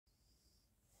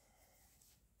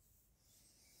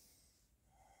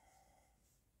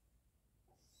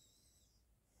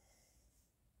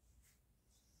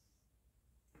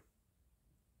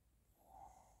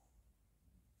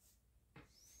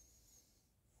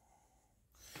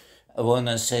I want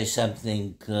to say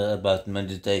something about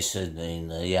meditation in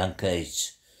a young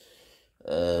age.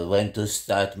 When to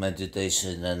start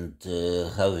meditation and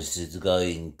how is it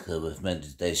going with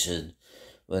meditation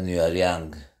when you are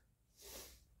young.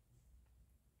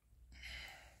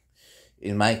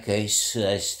 In my case,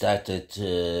 I started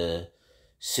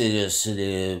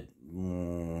seriously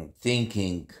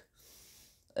thinking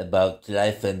about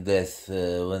life and death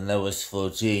when I was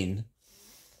 14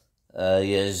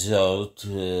 years old,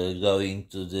 going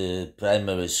to the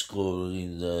primary school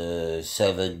in the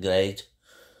 7th grade.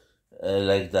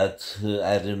 Like that,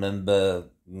 I remember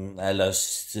I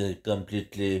lost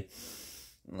completely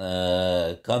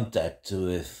contact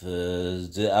with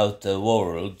the outer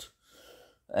world,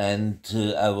 and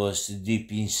I was deep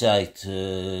inside,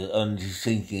 only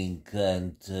thinking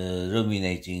and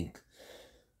ruminating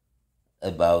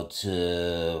about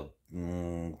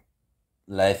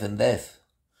life and death.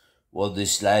 What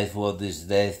is life? What is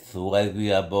death? Why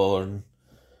we are born?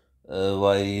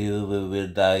 Why we will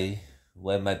die?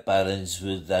 Why my parents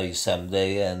will die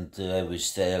someday and I will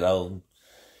stay alone?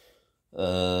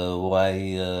 Why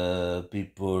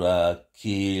people are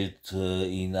killed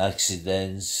in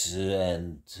accidents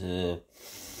and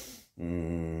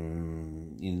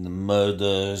in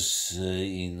murders,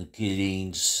 in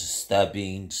killings,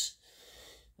 stabbings?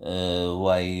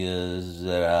 Why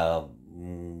there are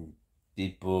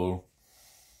people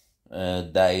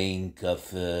dying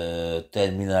of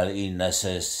terminal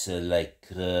illnesses like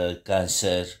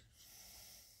cancer,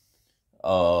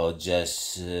 or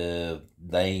just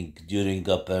dying during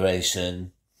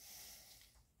operation?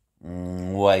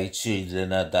 Why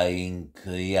children are dying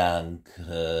young,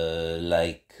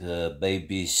 like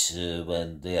babies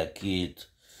when they are killed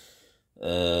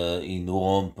in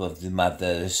womb of the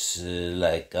mothers,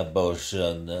 like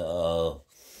abortion, or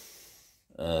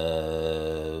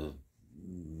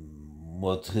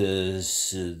what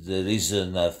is the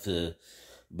reason of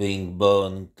being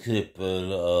born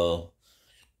crippled or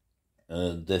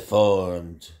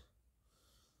deformed,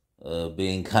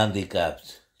 being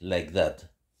handicapped, like that.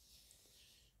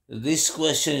 These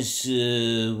questions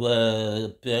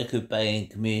were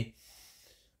preoccupying me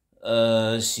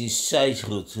since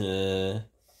childhood.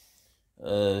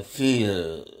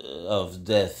 Fear of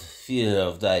death, fear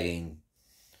of dying,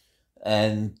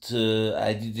 and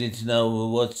I didn't know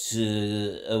what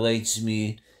awaits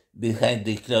me behind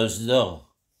the closed door,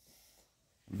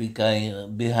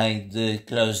 behind the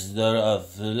closed door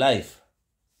of life.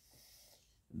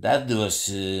 That was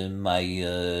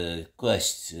my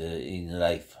quest in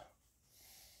life.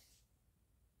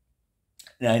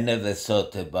 I never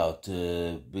thought about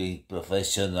being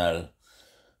professional,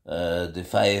 the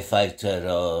firefighter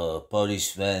or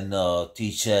policeman or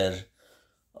teacher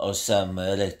or some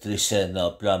electrician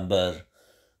or plumber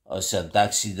or some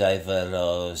taxi driver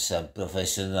or some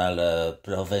professional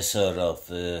professor of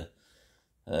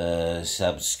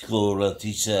some school or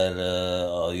teacher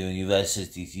or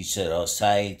university teacher or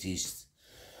scientist.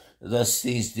 Those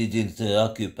things didn't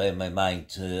occupy my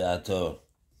mind at all.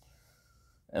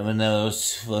 And when I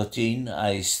was 14,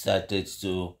 I started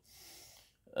to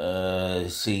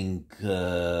think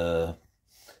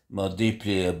more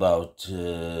deeply about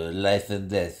life and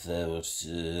death. I was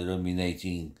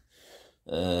ruminating,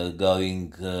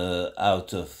 going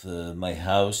out of my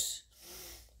house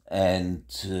and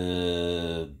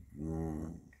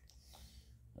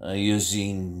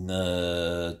using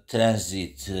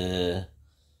transit,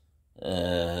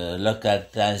 local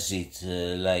transit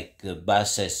like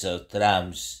buses or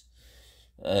trams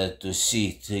to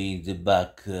sit in the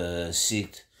back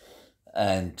seat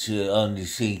and only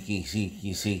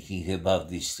thinking about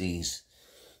these things,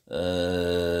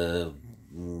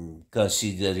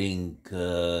 considering,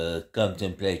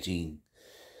 contemplating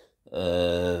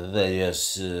various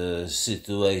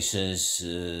situations.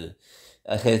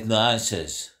 I had no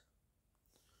answers.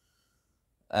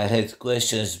 I had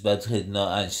questions but had no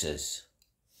answers.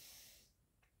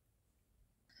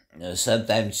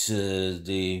 Sometimes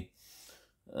the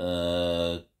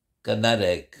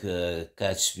Canarek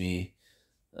catch me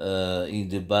in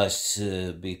the bus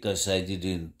because I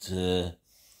didn't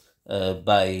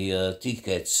buy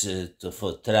tickets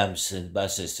for trams and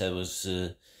buses. I was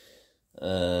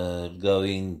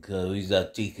going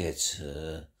without tickets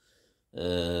at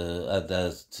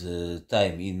that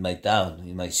time in my town,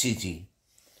 in my city.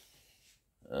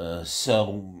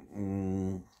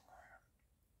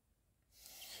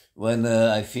 When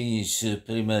I finished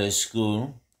primary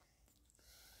school,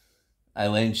 I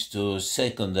went to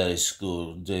secondary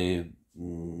school,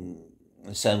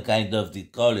 some kind of the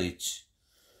college.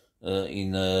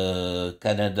 In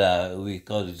Canada, we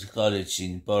call it college.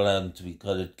 In Poland, we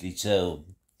call it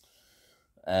liceum.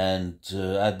 And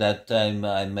at that time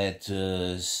I met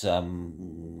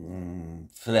some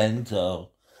friend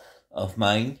of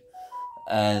mine,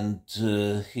 and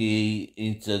he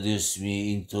introduced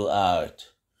me into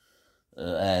art.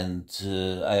 And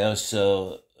I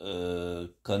also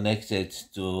connected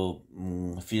to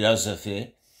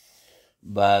philosophy,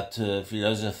 but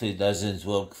philosophy doesn't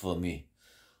work for me.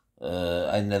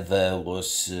 I never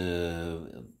was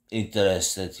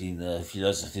interested in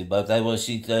philosophy, but I was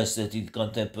interested in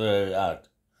contemporary art,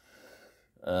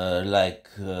 like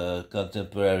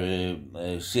contemporary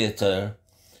theater,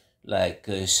 like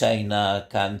Shaina,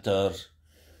 Cantor,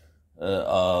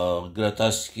 or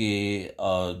Grotowski,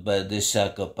 or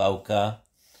Berdysza, Kopałka,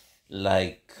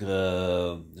 like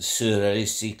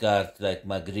surrealistic art like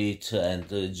Magritte and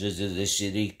José de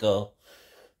Chirico,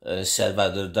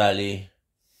 Salvador Dali,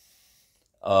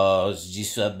 or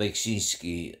Zdzisław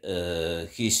Beksiński.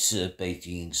 His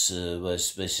paintings were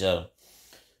special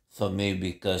for me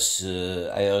because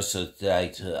I also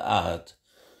tried art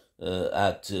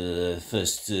at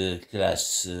first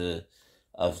class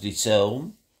of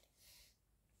Lyceum.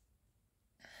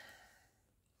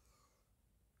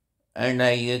 And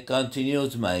I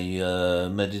continued my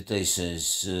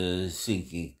meditations,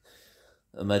 thinking,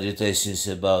 meditations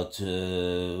about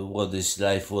what is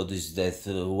life, what is death,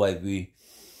 why we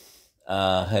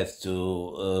have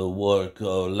to work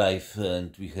our life,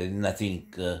 and we have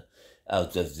nothing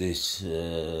out of this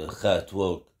hard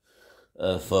work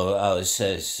for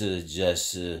ourselves.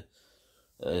 Just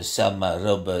some are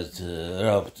robbed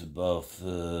of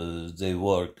their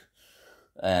work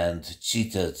and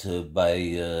cheated by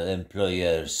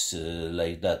employers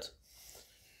like that.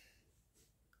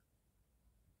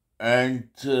 And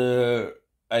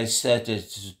I started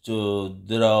to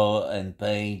draw and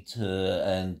paint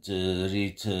and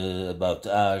read about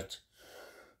art.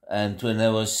 And when I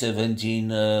was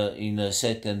 17, in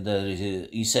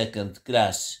second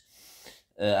class,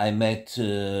 I met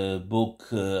a book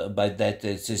by that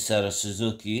Cesaro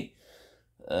Suzuki,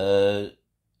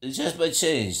 just by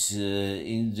chance,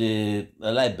 in the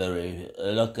library,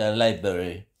 a local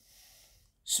library.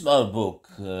 Small book,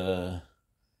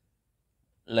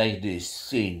 like this,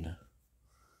 thin.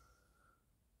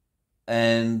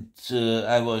 And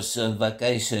I was on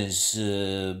vacations,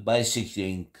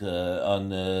 bicycling on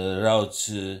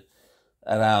roads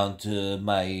around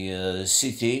my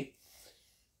city,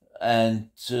 and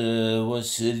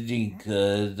was reading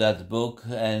that book,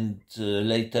 and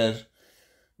later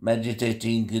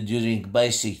meditating during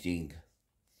bicycling.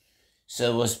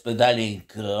 So I was pedaling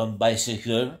on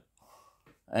bicycle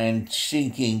and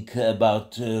thinking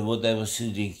about what I was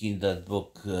reading in that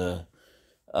book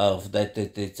of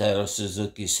Taro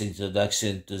Suzuki's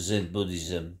Introduction to Zen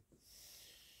Buddhism.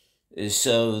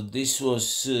 So this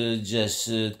was just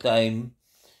time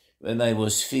when I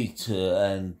was fit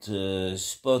and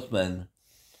sportsman.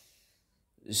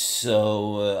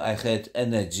 So I had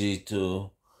energy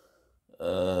to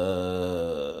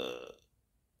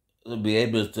be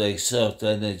able to exert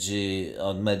energy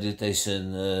on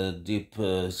meditation, deep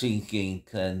thinking,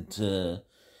 and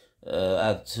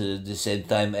at the same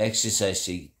time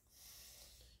exercising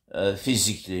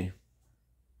physically.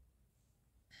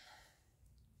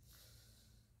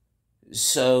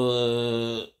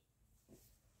 So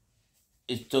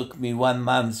it took me 1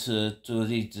 month to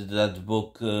read that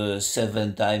book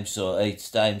 7 times or 8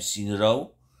 times in a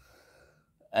row.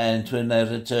 And when I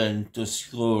returned to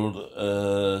school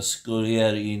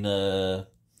year in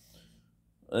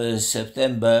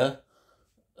September,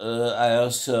 I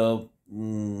also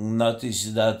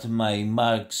noticed that my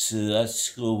marks at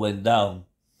school went down,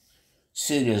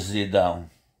 seriously down.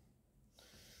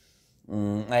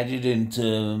 I didn't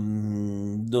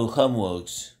do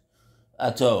homeworks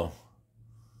at all.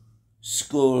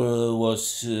 School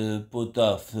was put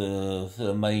off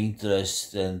from my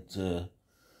interest, and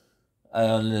I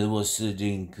only was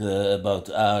reading about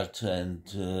art and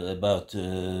about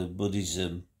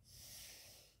Buddhism.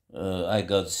 I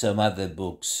got some other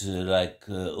books like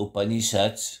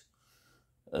Upanishads,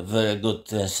 very good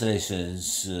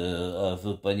translations of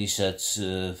Upanishads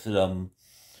from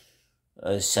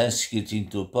Sanskrit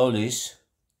into Polish.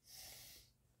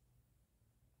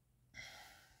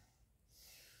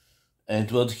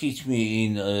 And what hit me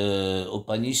in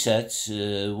Upanishads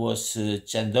was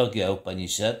Chandogya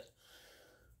Upanishad,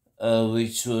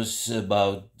 which was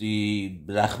about the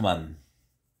Brahman.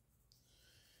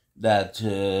 That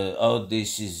all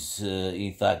this is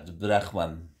in fact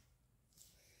Brahman,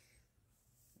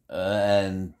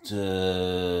 and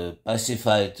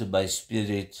pacified by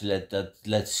spirit,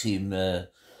 lets him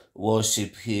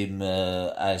worship him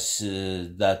as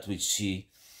that which he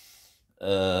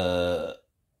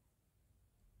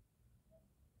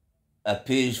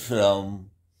appears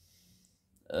from,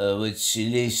 which he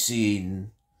lives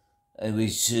in, and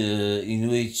in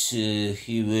which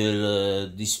he will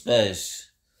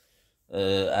disperse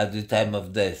at the time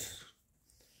of death.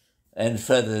 And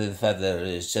further,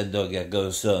 Chandogya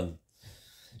goes on.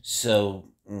 So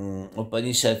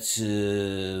Upanishads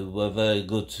were very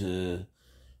good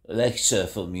lecture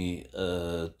for me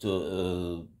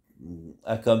to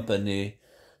accompany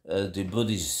the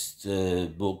Buddhist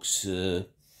books.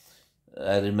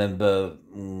 I remember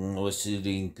was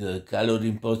reading Kalu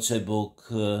Rinpoche book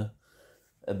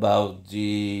about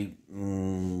the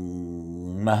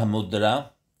Mahamudra,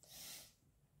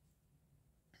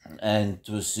 and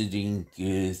was reading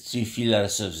Three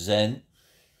Pillars of Zen,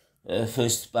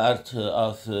 first part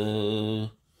of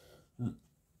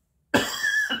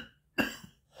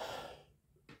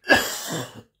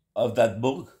that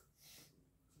book.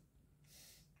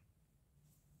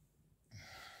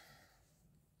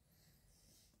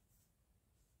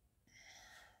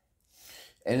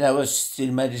 And I was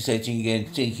still meditating and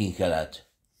thinking a lot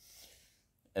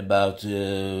about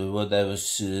what I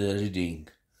was reading.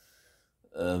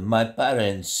 My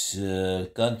parents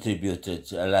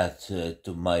contributed a lot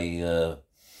to my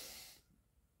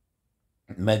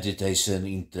meditation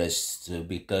interest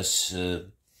because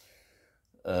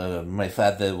my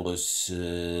father was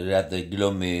rather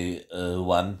gloomy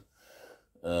one,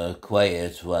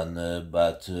 quiet one,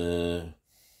 but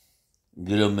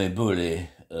gloomy bully,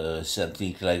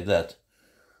 something like that.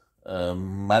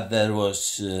 Mother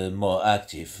was more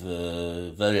active,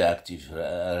 very active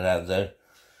rather.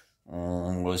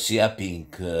 Was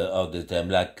yapping all the time,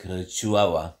 like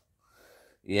Chihuahua,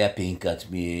 yapping at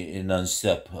me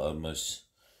non-stop almost.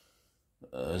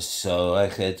 So I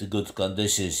had good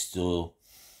conditions to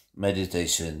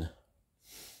meditation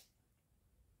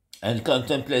and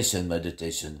contemplation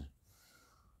meditation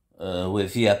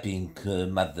with yapping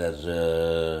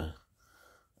mother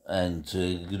and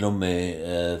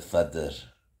gloomy father,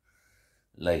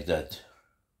 like that.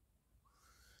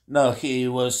 No, he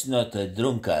was not a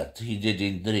drunkard. He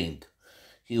didn't drink.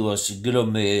 He was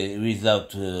gloomy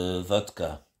without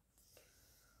vodka.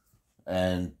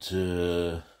 And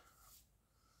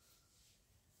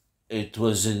it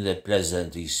wasn't a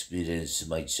pleasant experience,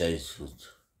 my childhood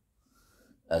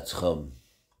at home.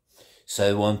 So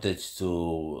I wanted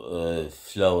to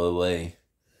fly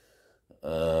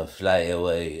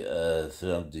away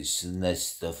from this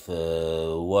nest of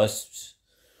wasps,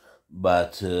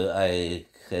 but I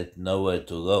had nowhere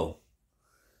to go.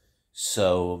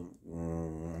 So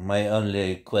my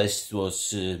only quest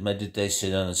was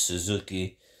meditation on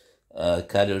Suzuki,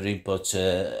 Kalu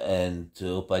Rinpoche, and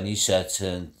Upanishads,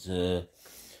 and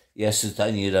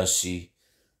Yasutani Roshi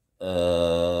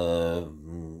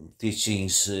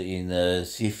teachings in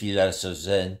Three Pillars of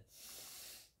Zen.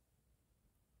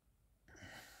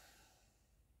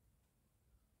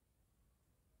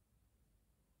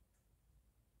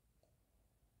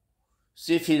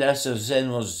 Three Pillars of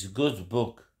Zen was a good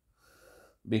book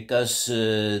because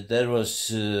there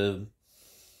was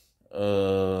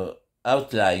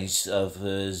outlines of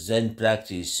Zen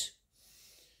practice.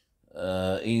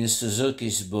 In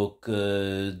Suzuki's book,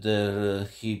 there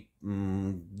he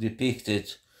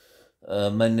depicted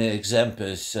many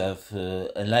examples of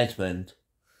enlightenment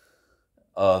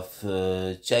of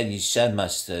Chinese Zen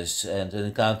masters and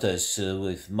encounters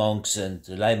with monks and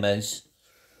laymen,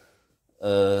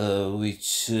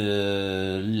 which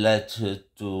led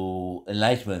to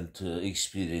enlightenment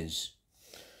experience.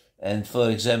 And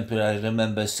for example, I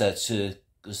remember such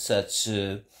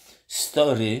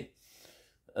story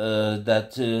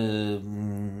that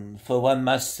for one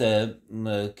master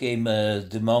came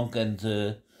the monk and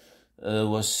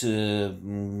was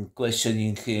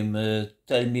questioning him,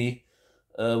 tell me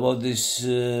what is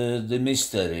the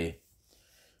mystery?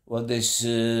 What is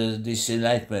this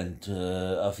enlightenment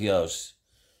of yours?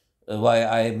 Why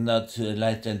I am not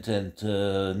enlightened and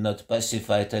not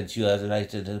pacified, and you are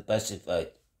enlightened and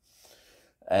pacified?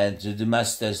 And the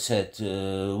master said,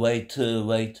 wait, too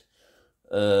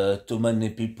many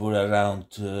people around,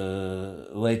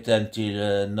 wait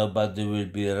until nobody will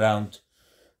be around,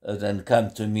 then come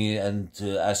to me and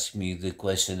ask me the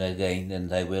question again,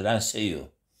 and I will answer you.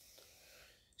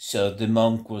 So the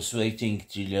monk was waiting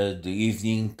till the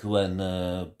evening when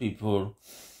people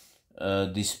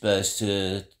dispersed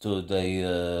to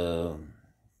their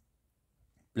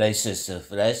places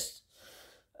of rest,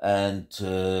 and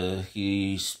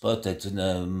he spotted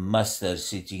the master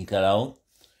sitting alone.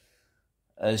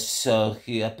 So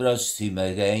he approached him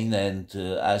again and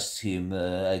asked him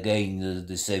again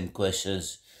the same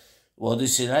questions. What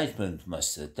is enlightenment,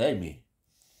 master? Tell me.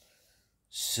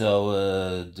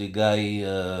 So the guy,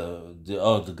 the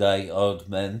old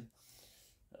man,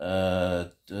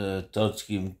 told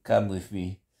him, "Come with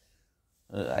me,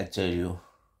 I tell you."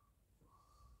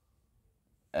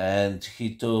 And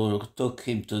he took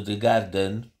him to the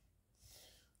garden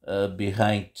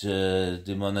behind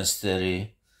the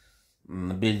monastery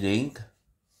building,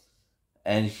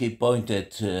 and he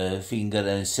pointed finger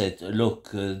and said,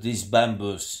 "Look, these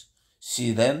bamboos,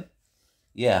 see them?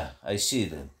 Yeah, I see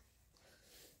them.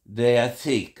 They are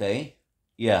thick, eh?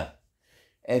 Yeah.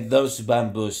 And those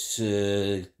bamboos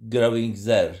growing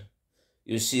there,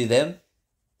 you see them?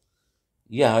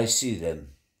 Yeah, I see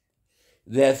them.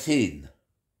 They are thin.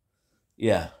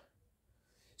 Yeah.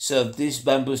 So these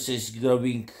bamboos is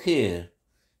growing here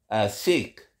are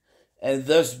thick, and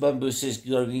those bamboos is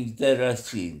growing there are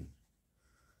thin."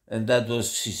 And that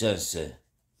was his answer.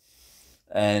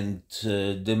 And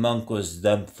the monk was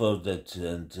dumbfounded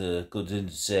and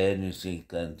couldn't say anything,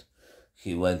 and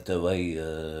he went away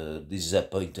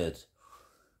disappointed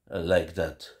like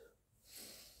that.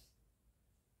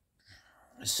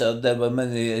 So there were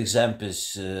many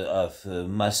examples of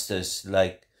masters,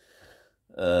 like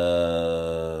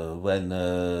when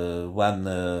one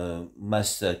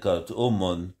master called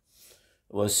Umon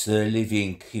was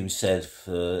living himself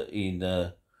in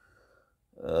a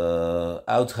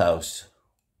outhouse,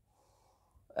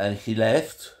 and he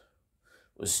left,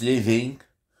 was leaving,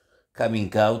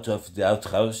 coming out of the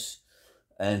outhouse,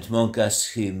 and monk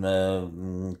asked him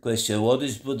question, "What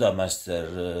is Buddha,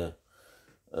 master?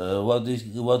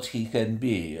 What he can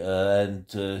be?" And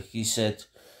he said,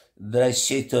 "Dry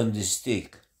shit on the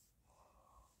stick."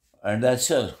 And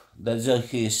that's all. That's all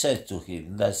he said to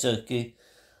him. That's all he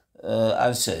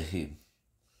answered him.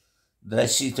 Dry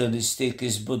shit on the stick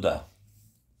is Buddha.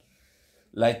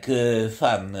 Like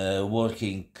fan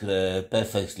working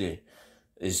perfectly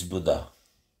is Buddha.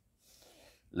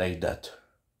 Like that.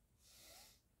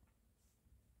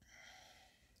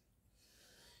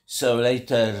 So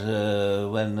later,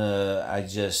 when I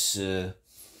just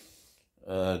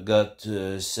got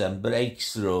some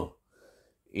breakthrough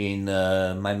in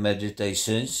my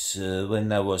meditations,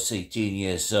 when I was 18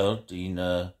 years old, in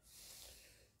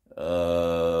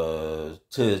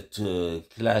third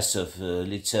class of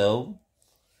Lyceum,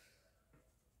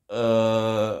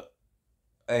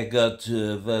 I got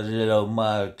very low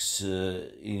marks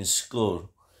in school.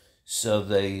 So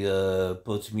they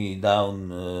put me down,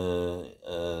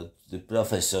 the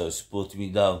professors put me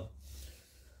down,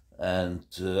 and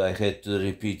I had to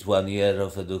repeat 1 year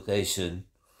of education,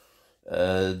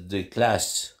 the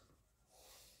class.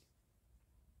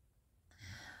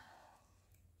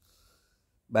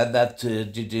 But that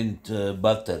didn't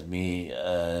bother me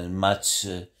much,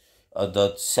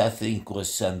 although something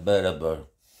was unbearable.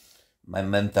 My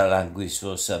mental anguish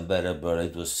was unbearable.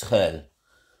 It was hell.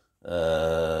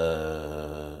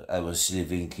 I was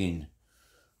living in,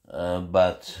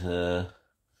 but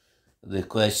the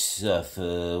question of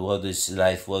what is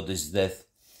life, what is death,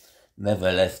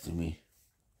 never left me.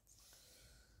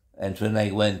 And when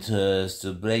I went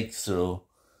to breakthrough,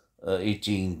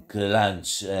 eating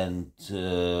lunch and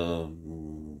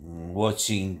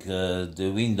watching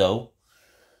the window,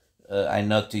 I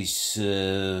noticed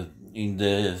in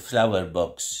the flower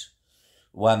box,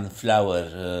 one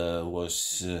flower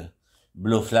was,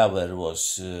 blue flower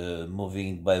was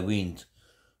moving by wind.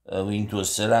 Wind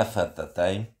was rough at that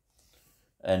time,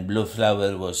 and blue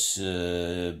flower was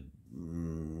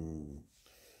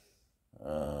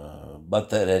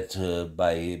battered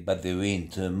by the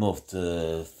wind, moved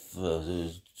to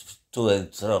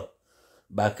and fro,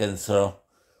 back and fro,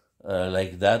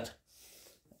 like that.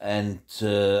 And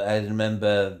I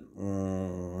remember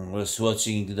was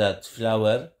watching that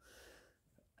flower,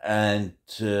 and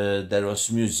there was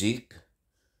music.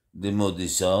 The mood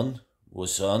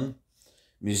was on.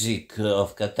 Music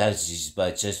of Catharsis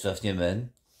by Czesław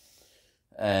Niemen.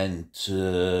 And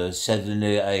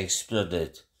suddenly I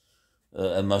exploded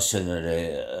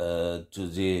emotionally to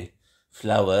the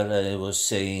flower, and I was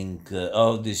saying,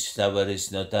 "Oh, this flower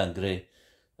is not angry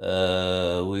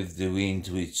with the wind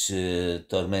which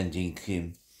tormenting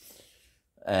him."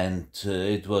 And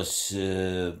it was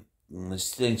a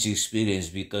strange experience,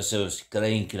 because I was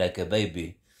crying like a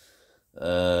baby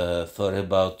for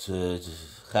about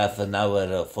half an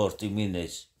hour or 40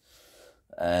 minutes.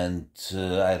 And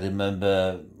I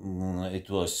remember it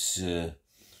was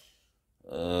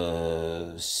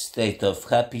state of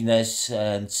happiness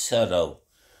and sorrow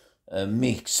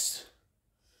mixed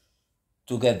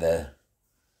together.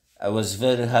 I was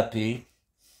very happy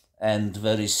and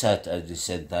very sad at the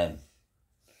same time.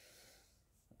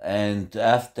 And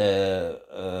after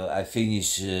I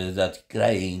finished that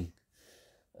crying,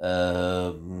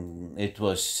 it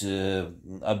was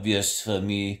obvious for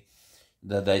me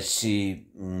that I see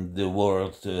the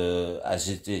world as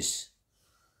it is.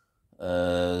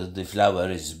 The flower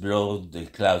is broad, the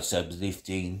clouds are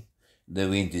drifting, the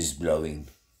wind is blowing.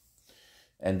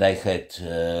 And I had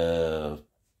a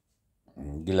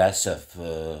glass of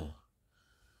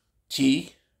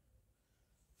tea,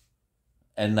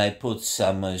 and I put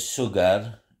some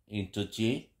sugar into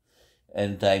tea,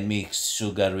 and I mixed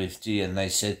sugar with tea, and I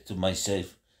said to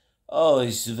myself, oh,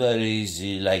 it's very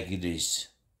easy like this.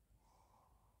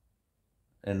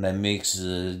 And I mixed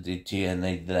the tea and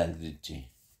I drank the tea.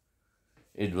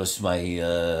 It was my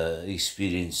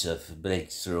experience of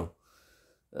breakthrough,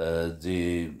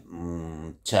 the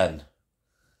Chan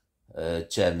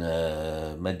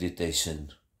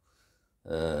meditation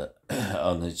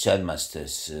on the Chan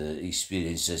Master's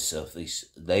experiences of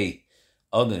their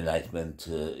own enlightenment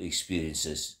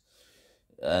experiences,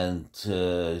 and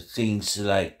things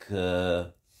like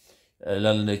a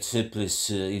lonely cypress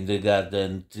in the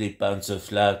garden, 3 pounds of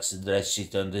flax, dry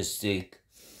shit on the stick,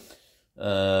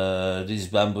 this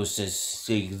bamboo says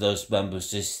thick, those bamboo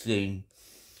says thin,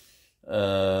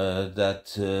 that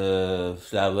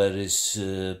flower is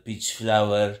peach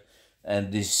flower,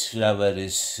 and this flower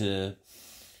is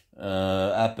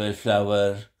apple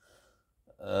flower,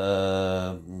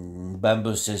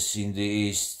 bambuses in the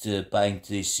east, pine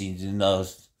trees in the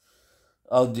north.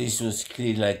 All this was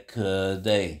clear like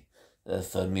day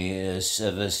for me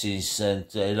ever since, and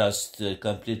I lost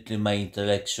completely my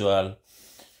intellectual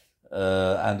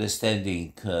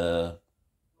understanding,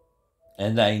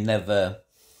 and I never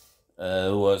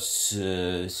was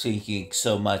thinking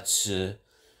so much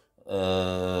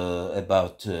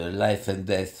about life and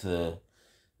death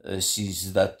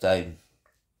since that time.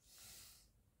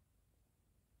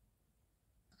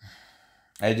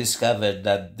 I discovered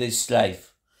that this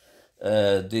life,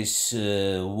 this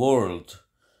world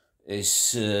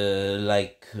is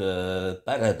like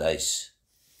paradise,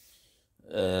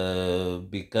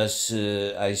 because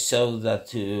I saw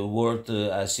that world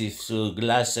as if through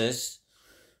glasses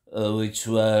which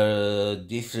were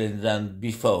different than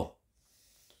before.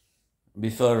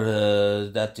 Before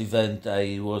that event,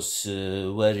 I was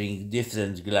wearing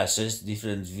different glasses,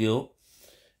 different view,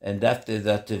 and after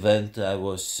that event, I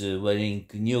was wearing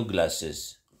new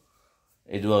glasses.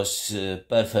 It was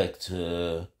perfect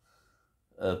view,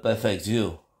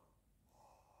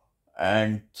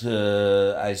 and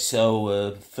I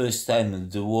saw first time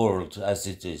the world as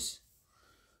it is.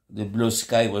 The blue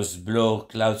sky was blue,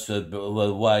 clouds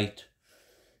were white,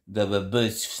 there were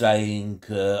birds flying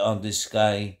on the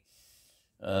sky.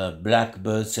 Black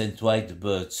birds and white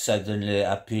birds suddenly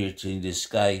appeared in the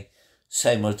sky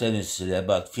simultaneously,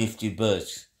 about 50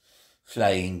 birds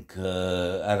flying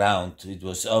around. It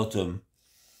was autumn,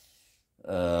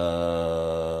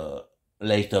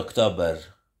 late October,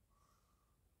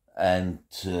 and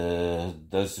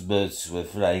those birds were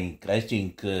flying, I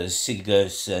think,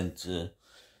 seagulls and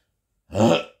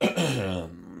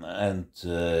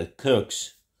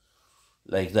crooks,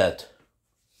 like that.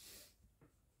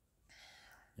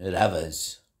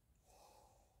 Ravens.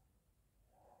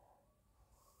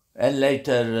 And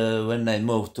later, when I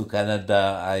moved to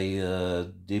Canada, I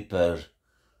deepened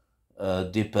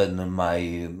my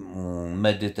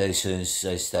meditations.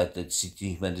 I started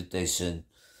sitting meditation.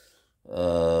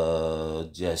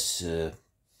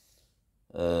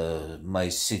 My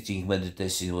sitting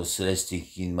meditation was resting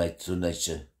in my true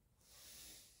nature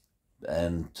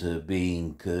and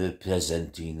being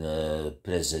present in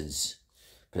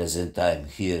present time,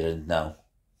 here and now.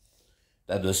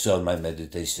 That was all my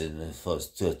meditation for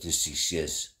 36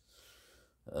 years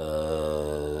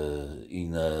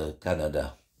in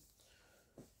Canada,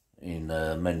 in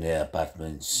many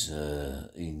apartments,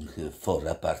 in 4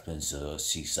 apartments or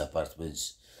 6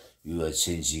 apartments. We were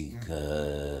changing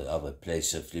our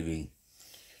place of living.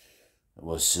 It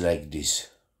was like this.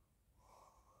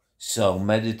 So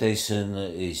meditation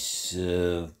is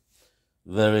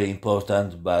very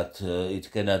important, but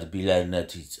it cannot be learned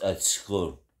at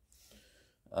school.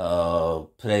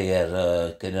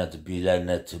 Prayer cannot be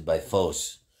learned by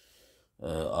force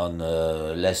on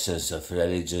lessons of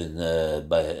religion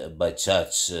by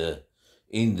church,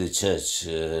 in the church,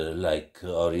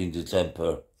 or in the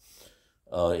temple,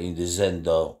 or in the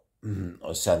zendo,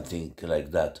 or something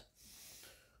like that.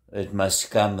 It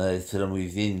must come from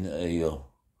within you.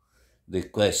 The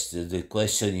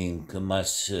questioning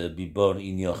must be born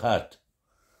in your heart.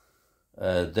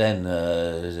 Then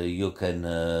you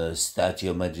can start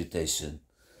your meditation.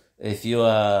 If you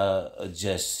are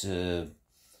just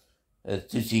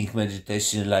treating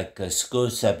meditation like a school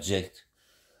subject,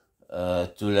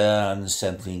 to learn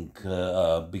something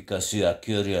because you are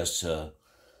curious,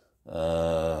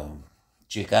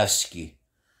 ciekawski,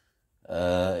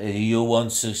 you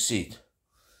won't succeed.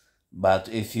 But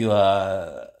if you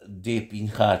are deep in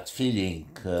heart feeling,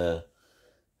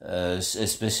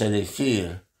 especially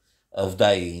fear of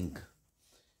dying,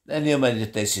 then your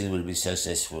meditation will be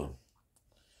successful.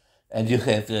 And you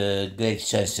have great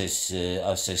chances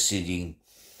of succeeding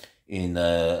in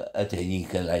attaining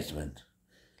enlightenment.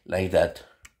 Like that.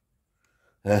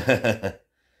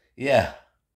 Yeah.